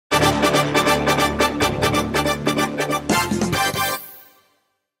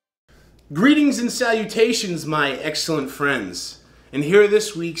Greetings and salutations, my excellent friends. And here are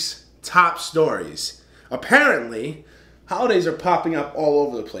this week's top stories. Apparently, holidays are popping up all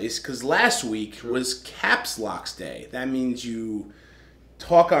over the place because last week was Caps Locks Day. That means you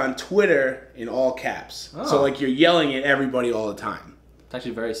talk on Twitter in all caps. Oh. So like you're yelling at everybody all the time. It's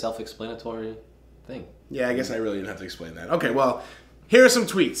actually a very self-explanatory thing. Yeah, I guess I really didn't have to explain that. Okay, well, here are some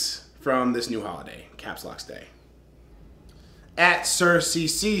tweets from this new holiday, Caps Locks Day. At Sir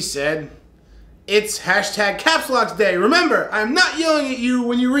CC said, "It's hashtag Caps Locks Day. Remember, I'm not yelling at you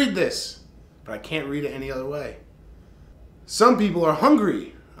when you read this, but I can't read it any other way. Some people are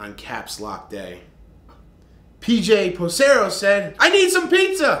hungry on Caps Lock Day." PJ Posero said, "I need some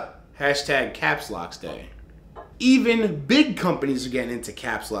pizza. Hashtag Caps Locks Day." Even big companies are getting into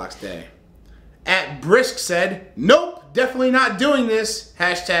Caps Locks Day. At Brisk said, "Nope, definitely not doing this.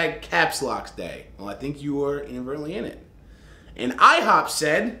 Hashtag Caps Locks Day." Well, I think you were inadvertently in it. And IHOP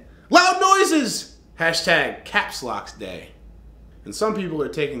said, "Loud noises. Hashtag Caps Locks Day." And some people are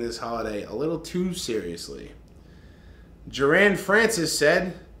taking this holiday a little too seriously. Duran Francis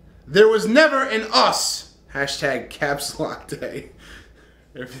said, "There was never an us. Hashtag Caps Lock Day."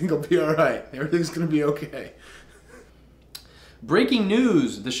 Everything will be alright. Everything's going to be okay. Breaking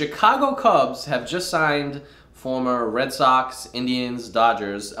news. The Chicago Cubs have just signed former Red Sox, Indians,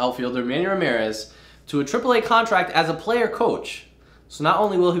 Dodgers outfielder Manny Ramirez to a AAA contract as a player coach. So not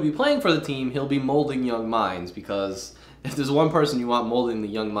only will he be playing for the team, he'll be molding young minds, because if there's one person you want molding the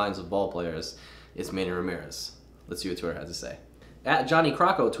young minds of ball players, it's Manny Ramirez. Let's see what Twitter has to say. At Johnny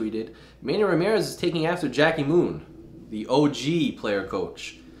Crocco tweeted, "Manny Ramirez is taking after Jackie Moon, the OG player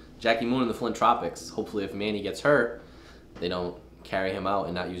coach. Jackie Moon in the Flint Tropics. Hopefully if Manny gets hurt, they don't carry him out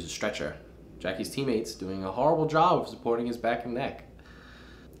and not use a stretcher. Jackie's teammates doing a horrible job of supporting his back and neck."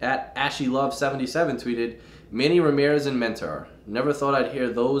 At AshyLove77 tweeted, "Manny Ramirez and mentor. Never thought I'd hear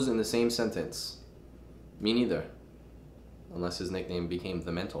those in the same sentence." Me neither. Unless his nickname became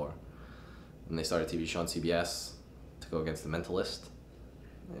The Mentor. And they started a TV show on CBS to go against The Mentalist.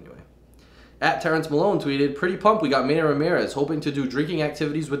 Anyway. At Terrence Malone tweeted, "Pretty pumped we got Manny Ramirez, hoping to do drinking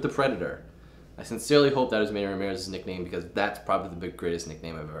activities with the Predator." I sincerely hope that is Manny Ramirez's nickname, because that's probably the greatest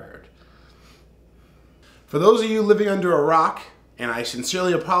nickname I've ever heard. For those of you living under a rock, and I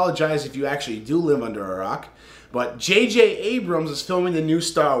sincerely apologize if you actually do live under a rock, but J.J. Abrams is filming the new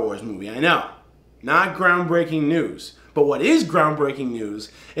Star Wars movie. I know, not groundbreaking news. But what is groundbreaking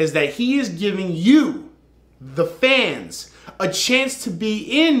news is that he is giving you, the fans, a chance to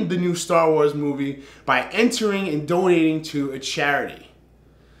be in the new Star Wars movie by entering and donating to a charity.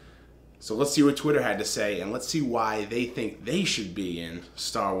 So let's see what Twitter had to say, and let's see why they think they should be in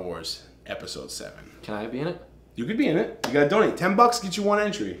Star Wars Episode 7. Can I be in it? You could be in it. You gotta donate. $10 gets you one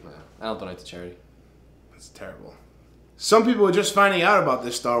entry. I don't donate to charity. That's terrible. Some people are just finding out about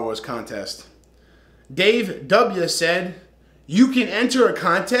this Star Wars contest. Dave W. said, "You can enter a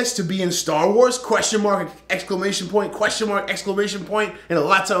contest to be in Star Wars? Question mark, exclamation point, question mark, exclamation point, and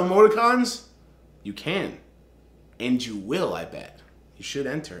lots of emoticons?" You can. And you will, I bet. You should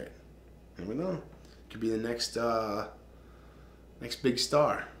enter it. Never know. Could be the next big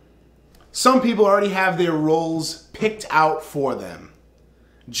star. Some people already have their roles picked out for them.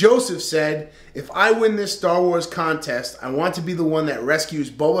 Joseph said, "If I win this Star Wars contest, I want to be the one that rescues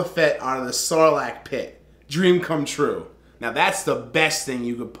Boba Fett out of the Sarlacc pit. Dream come true." Now that's the best thing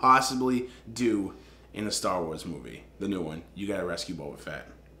you could possibly do in a Star Wars movie. The new one. You gotta rescue Boba Fett.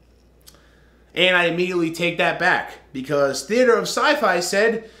 And I immediately take that back, because Theater of Sci-Fi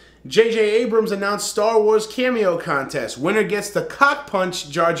said, "J.J. Abrams announced Star Wars cameo contest. Winner gets the cock punch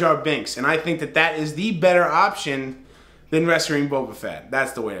Jar Jar Binks." And I think that that is the better option than rescuing Boba Fett.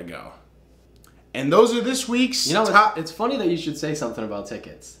 That's the way to go. And those are this week's top... It's funny that you should say something about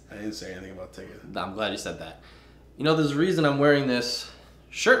tickets. I didn't say anything about tickets. I'm glad you said that. You know, there's a reason I'm wearing this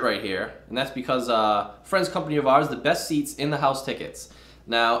shirt right here, and that's because friends company of ours, the Best Seats in the House tickets.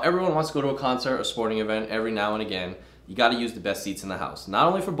 Now, everyone wants to go to a concert or sporting event every now and again. You got to use the best seats in the house. Not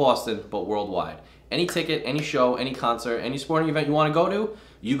only for Boston, but worldwide. Any ticket, any show, any concert, any sporting event you want to go to,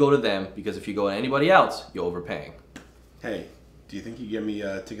 you go to them, because if you go to anybody else, you're overpaying. Hey, do you think you get me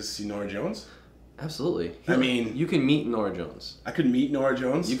tickets to see Norah Jones? Absolutely. I mean... You can meet Norah Jones. I could meet Norah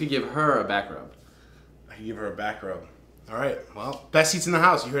Jones? You could give her a back rub. I could give her a back rub. All right, well, Best Seats in the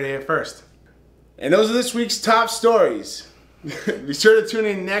House. You heard it here first. And those are this week's top stories. Be sure to tune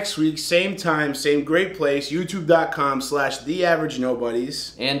in next week, same time, same great place,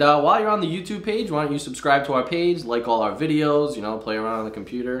 youtube.com/theaveragenobodies. And while you're on the YouTube page, why don't you subscribe to our page, like all our videos, you know, play around on the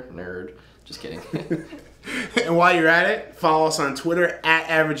computer. Nerd. Just kidding. And while you're at it, follow us on Twitter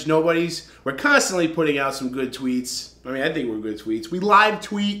 @AverageNobodies. We're constantly putting out some good tweets. I mean, I think we're good tweets. We live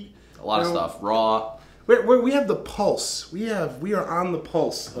tweet A lot of stuff. Raw. We have the pulse. We are on the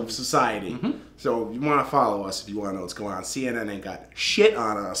pulse of society. So you want to follow us if you want to know what's going on. CNN ain't got shit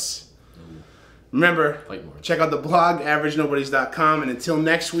on us. Remember, check out the blog, AverageNobodies.com. And until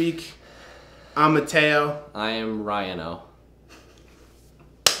next week, I'm Mateo. I am Ryano.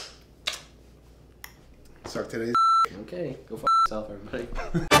 Suck today's. Okay, go fuck yourself, everybody.